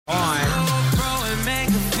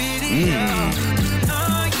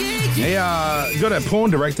He got a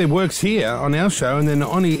porn director, works here on our show, and then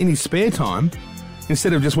in his spare time,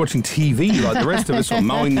 instead of just watching TV like the rest of us or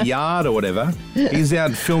mowing the yard or whatever, he's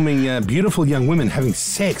out filming beautiful young women having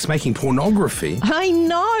sex, making pornography. I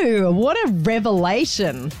know. What a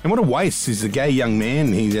revelation. And what a waste. He's a gay young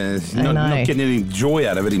man. He's not getting any joy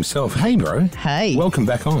out of it himself. Hey, bro. Hey. Welcome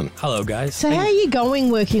back on. Hello, guys. So how are you going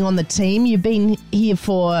working on the team? You've been here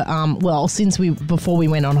for, before we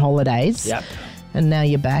went on holidays. Yep. And now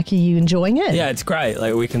you're back. Are you enjoying it? Yeah, it's great.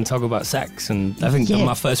 Like, we can talk about sex. And I think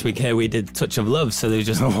my first week here, we did Touch of Love. So there's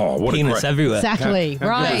just penis everywhere. Exactly.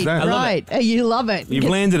 Right. You love it. You've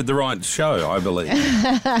landed at the right show, I believe.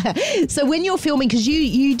 So when you're filming, because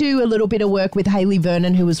you do a little bit of work with Hayley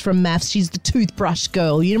Vernon, who was from Maths. She's the toothbrush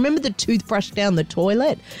girl. You remember the toothbrush down the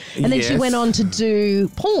toilet? And then she went on to do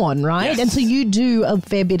porn, right? Yes. And so you do a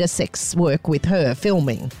fair bit of sex work with her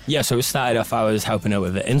filming. Yeah, so it started off, I was helping her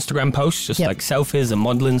with the Instagram posts, just like selfies and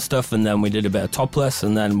modelling stuff, and then we did a bit of topless,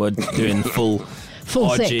 and then we're doing full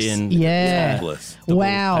orgy sex. and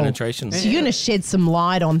Wow. penetration. So you're going to shed some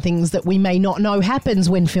light on things that we may not know happens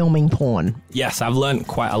when filming porn. Yes, I've learned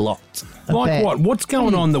quite a lot. Like what? What's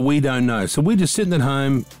going on that we don't know? So we're just sitting at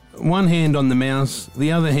home, one hand on the mouse,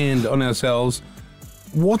 the other hand on ourselves.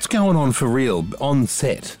 What's going on for real on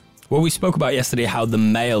set? Well, we spoke about yesterday how the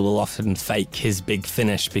male will often fake his big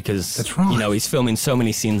finish because, that's right. You know, he's filming so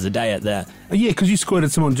many scenes a day at there. Oh, yeah, because you squirted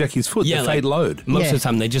someone on Jackie's foot, the fade load. Most of the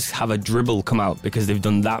time, they just have a dribble come out because they've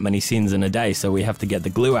done that many scenes in a day, so we have to get the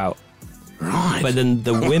glue out. Right. But then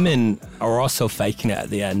the women are also faking it at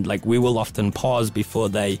the end. Like, we will often pause before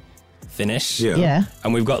they finish. Yeah.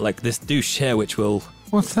 And we've got, like, this douche here, which will...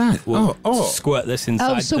 What's that? We'll squirt this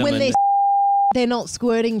inside so them when they're not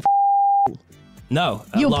squirting. No.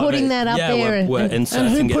 You're putting that up there. We're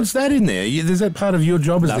inserting and who puts that in there? Is that part of your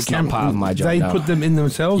job as That's the not camera? part of my job, They no. put them in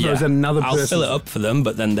themselves, or is that another person? I'll fill it up for them,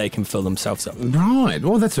 but then they can fill themselves up. Right.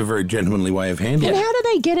 Well, that's a very gentlemanly way of handling And it. how do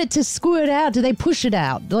they get it to squirt out? Do they push it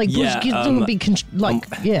out? Like, It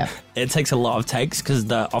takes a lot of takes because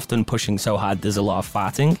they're often pushing so hard, there's a lot of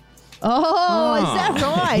farting. Oh, is that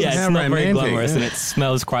right? Yeah, it's How not very romantic. glamorous and it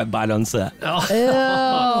smells quite bad on set. Okay,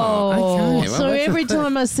 well, So every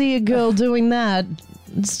time I see a girl doing that,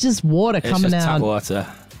 it's just water It's coming just out. tap water.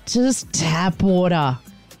 Just tap water.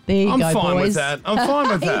 There you I'm go, fine boys. with that. I'm fine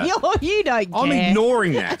with that. You don't care. I'm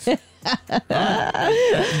ignoring that.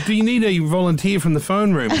 Do you need a volunteer from the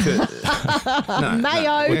phone room? No,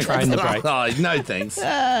 Mayo. We're trying the break. Oh, no, thanks.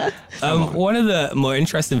 One of the more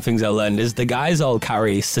interesting things I learned is the guys all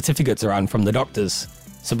carry certificates around from the doctors.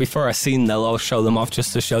 So before a scene, they'll all show them off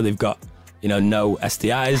just to show they've got, no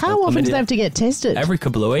STIs. How often do they have to get tested? Every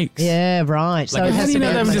couple of weeks. Yeah, right. So Like, it How has do you to know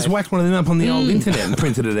be they haven't just whacked one of them up on the old internet and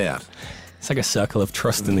printed it out? It's like a circle of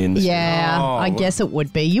trust in the industry. Yeah, I guess it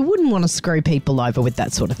would be. You wouldn't want to screw people over with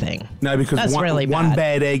that sort of thing. No, because That's really one bad.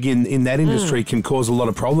 bad egg in that industry can cause a lot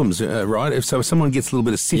of problems, right? If someone gets a little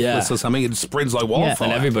bit of syphilis or something, it spreads like wildfire.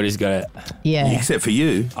 And everybody's got it. Yeah. Except for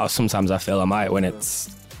you. Oh, sometimes I feel I might when it's...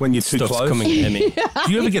 When you're too stuff's close. coming near me.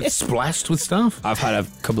 Do you ever get splashed with stuff? I've had a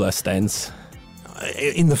couple of stains.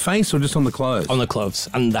 In the face or just on the clothes? On the clothes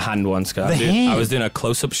and the hand once. The hand? I was doing a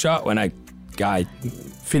close-up shot when a guy...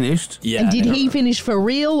 Finished? Yeah. And did he finish for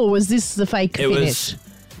real, or was this the fake It finish? was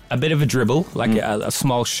a bit of a dribble, like a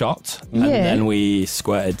small shot, and then we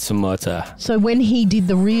squirted some more to... So when he did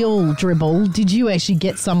the real dribble, did you actually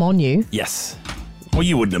get some on you? Yes. Well,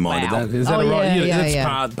 you wouldn't have minded Wow. that. Is that all right? That's yeah.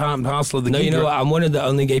 part and parcel of the No, gig. you know what? I'm one of the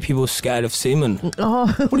only gay people scared of semen. Oh,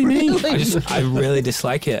 What do you mean? I really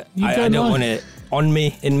dislike it. I don't don't like- want it on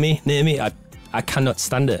me, in me, near me. I cannot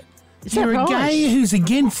stand it. Is that You're a right? gay who's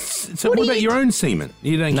against... So what do about you- your own semen?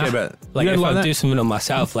 You don't care about... Like, you if don't like I that? do something on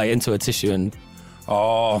myself, like into a tissue and...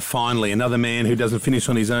 Oh, finally, another man who doesn't finish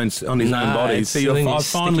on his own body. it's See, something I've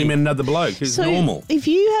finally sticky. met another bloke who's So normal. if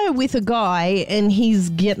you are with a guy and he's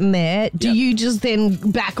getting there, do you just then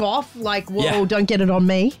back off? Like, whoa, Yeah. don't get it on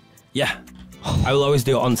me? Yeah. I will always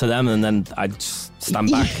do it onto them and then I just stand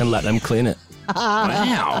back and let them clean it.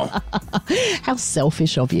 Wow. How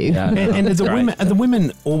selfish of you. Yeah. And are Great. the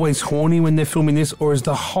women always horny when they're filming this, or is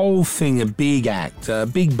the whole thing a big act, a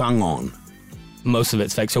big bung on? Most of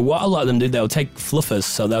it's fake. So what a lot of them do, they'll take fluffers.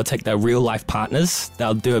 So they'll take their real life partners.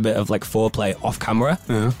 They'll do a bit of like foreplay off camera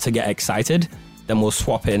to get excited. Then we'll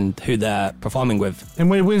swap in who they're performing with. And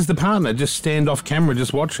where's the partner? Just stand off camera,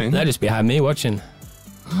 just watching? They're just behind me watching.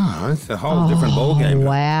 Oh, it's a whole different ballgame.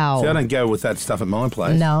 wow. See, I don't go with that stuff at my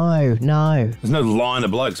place. No. There's no line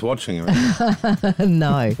of blokes watching.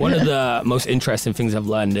 No. One of the most interesting things I've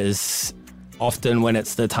learned is often when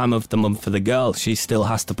it's the time of the month for the girl, she still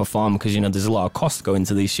has to perform because, you know, there's a lot of cost going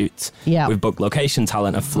to these shoots. Yeah. We've booked location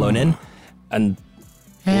talent have flown in and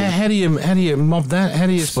How do you mob that? How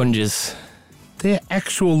do you... sponges. They're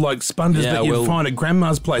actual, like, sponges Yeah, that you'd we'll- find at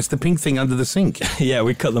Grandma's place, the pink thing under the sink. Yeah,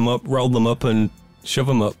 we cut them up, roll them up and shove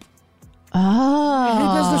them up. Who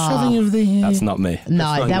does the shoving of the... That's not me. No,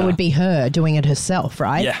 not that you. would be her doing it herself,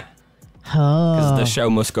 right? Yeah, Oh. because the show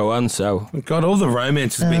must go on, so God, all the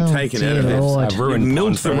romance has been Oh, taken out of dear this. Lord. I've ruined You porn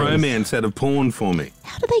milked the for us. romance out of porn for me.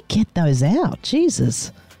 How do they get those out?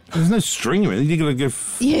 Jesus. There's no string or anything. You gotta go.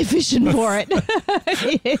 Yeah, fishing for it.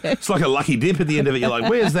 It's like a lucky dip at the end of it. You're like,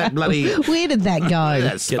 where's that bloody? Where did that go? That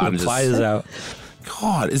get the sponges. pliers out.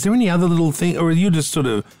 God, is there any other little thing, or are you just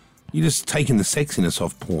you're just taking the sexiness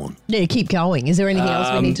off porn? Yeah, keep going. Is there anything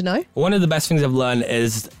else we need to know? One of the best things I've learned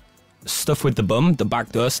is stuff with the bum, the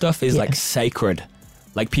backdoor stuff is Yeah. like sacred.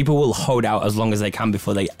 Like people will hold out as long as they can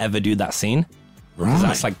before they ever do that scene. Because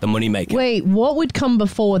that's like the money maker. Wait, what would come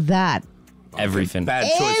before that? Everything.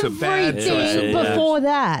 Bad choice. A bad choice. Everything Yeah. before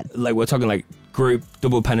that. Like we're talking like group,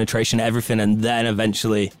 double penetration, everything, and then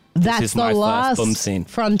eventually That's this is the my last first bum scene.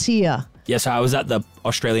 frontier. Yeah, so I was at the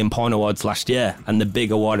Australian Porn Awards last year, and the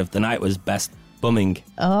big award of the night was best bumming.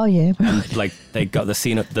 Oh, yeah. Like they got the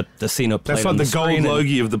scene up, the scene up. That's played on like the gold screen and-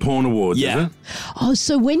 logie of the porn awards, Yeah. is it? Oh,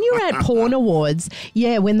 so when you're at porn awards,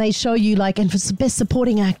 yeah, when they show you like, and for best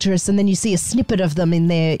supporting actress, and then you see a snippet of them in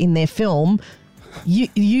their film,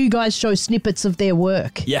 you guys show snippets of their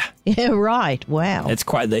work. Yeah. Yeah, right. Wow. It's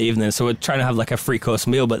quite the evening, so we're trying to have like a 3-course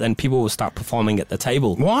meal, but then people will start performing at the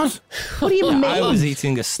table. What? What do you mean? I was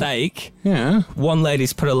eating a steak. Yeah. One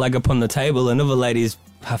lady's put her leg up on the table, another lady's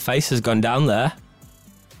her face has gone down there.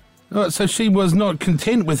 Oh, so she was not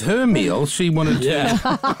content with her meal. She wanted to. Yeah,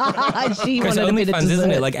 She because wanted a bit of OnlyFans, isn't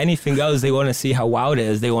dessert. it? Like anything goes. They want to see how wild it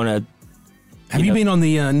is. They want to. Have you been on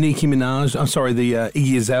the Nicki Minaj? I'm sorry, the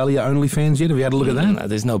Iggy Azalea OnlyFans yet? Have you had a look at that?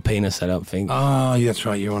 There's no penis, I don't think. Oh, that's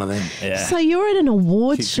right. You're one of them. Yeah. So you're at an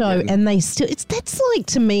awards Keep show, forgetting. and they still. That's like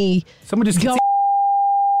to me. Someone just Go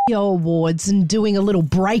your awards and doing a little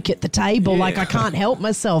break at the table, Yeah. like I can't help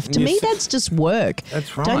myself. To me, Yes. that's just work.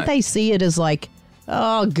 That's right. Don't they see it as like,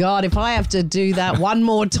 oh God, if I have to do that one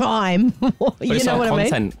more time, But you it's know all what I mean?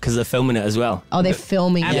 content because they're filming it as well. Oh, they're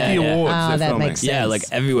filming At it. the yeah. awards, Ah, they're that filming. makes sense. Yeah, like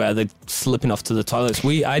everywhere they're slipping off to the toilets.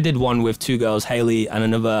 I did one with 2 girls, Haley and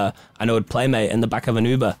another an old playmate in the back of an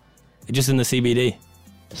Uber, just in the CBD.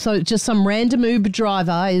 So just some random Uber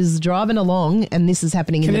driver is driving along, and this is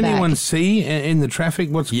happening Can in the anyone back. see in the traffic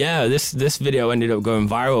what's... Yeah, this video ended up going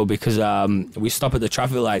viral because we stop at the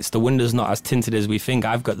traffic lights. The window's not as tinted as we think.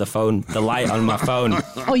 I've got the light on my phone.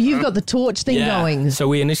 Oh, you've got the torch thing going. So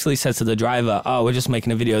we initially said to the driver, "Oh, we're just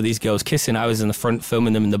making a video of these girls kissing." I was in the front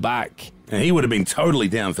filming them in the back. Yeah, he would have been totally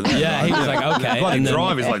down for that. Yeah, he was like, okay. Bloody And then-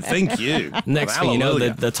 driver's like, thank you. Next thing you know,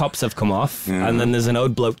 Hallelujah. the tops have come off, and then there's an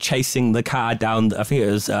old bloke chasing the car down. I think it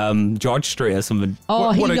was George Street or something. Oh,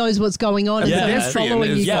 What- he what a- knows what's going on. and Yeah. so he's Pedestrian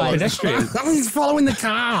following is- you Yeah, guys. pedestrian. He's following the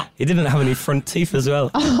car. He didn't have any front teeth as well.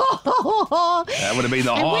 That would have been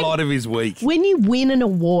the highlight of his week. When you win an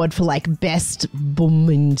award for like best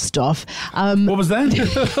booming stuff, What was that?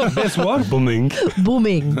 Best what? Bumming.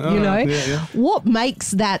 booming, you know, yeah. what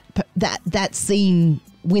makes that scene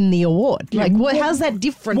win the award? Like, how's that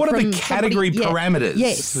different? What are from the category somebody- parameters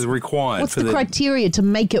Yes. required What's for the criteria to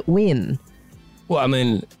make it win? Well, I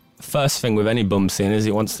mean, first thing with any bum scene is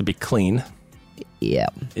it wants to be clean. Yeah.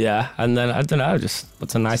 Yeah, and then I don't know, just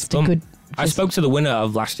what's a nice Just a bum. good- I spoke to the winner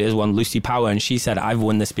of last year's one, Lucy Power, and she said, "I've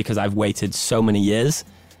won this because I've waited so many years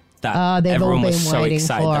that They've all everyone was been so waiting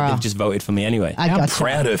excited for that her. they've just voted for me anyway." I How got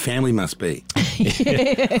proud her family must be.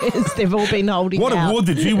 yes, they've all been holding What out. award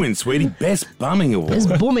did you win, sweetie? Best bumming award. It's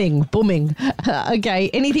booming. Okay,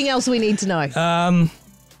 anything else we need to know?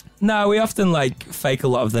 No, we often like fake a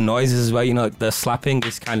lot of the noises as well. You know, like the slapping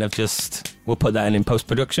is kind of just, we'll put that in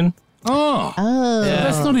post-production. Oh, so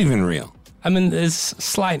that's not even real. I mean, there's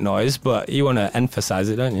slight noise, but you want to emphasize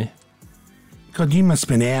it, don't you? God, you must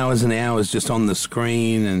spend hours and hours just on the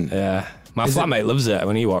screen. And Yeah. My Is it- flatmate loves it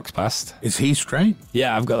when he walks past. is he straight?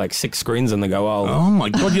 Yeah, I've got like 6 screens on the go all. Oh my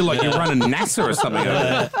God, you're running NASA or something.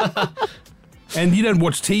 over there. And you don't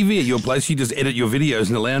watch TV at your place. You just edit your videos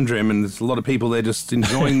in the lounge room, and there's a lot of people there just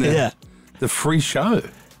enjoying Yeah. the free show.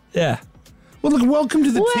 Yeah. Well, look, welcome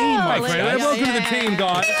to the Well, team, my there friend. you go. Welcome to the team,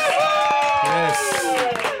 guys. Yes.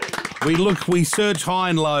 We search high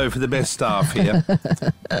and low for the best staff here.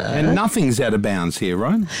 And nothing's out of bounds here,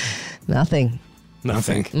 right? Nothing.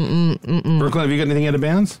 Nothing. Brooklyn, have you got anything out of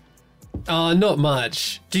bounds? Not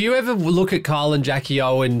much. Do you ever look at Kyle and Jackie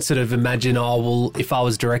O and sort of imagine, if I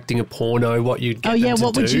was directing a porno, what you'd get them to do?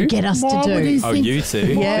 What would you get us to do? You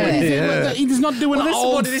two? Yeah. He's not doing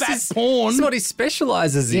old fat porn. This is what he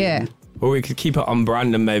specialises in. Yeah. Well, we could keep it on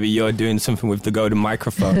brand and maybe you're doing something with the golden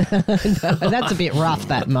microphone. That's a bit rough,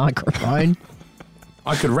 that microphone.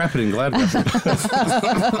 I could wrap it in Glad wrap.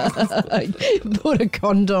 Put a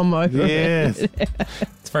condom over Yes. it.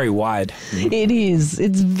 It's very wide. It is.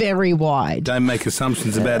 It's very wide. Don't make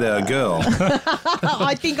assumptions about our girl.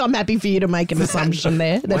 I think I'm happy for you to make an assumption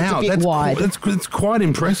there. That's a bit wide. That's quite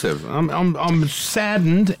impressive. I'm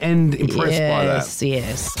saddened and impressed by that.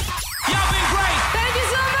 Yes. Y'all been great. Thank you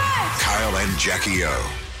so much. Kyle and Jackie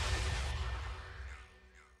O.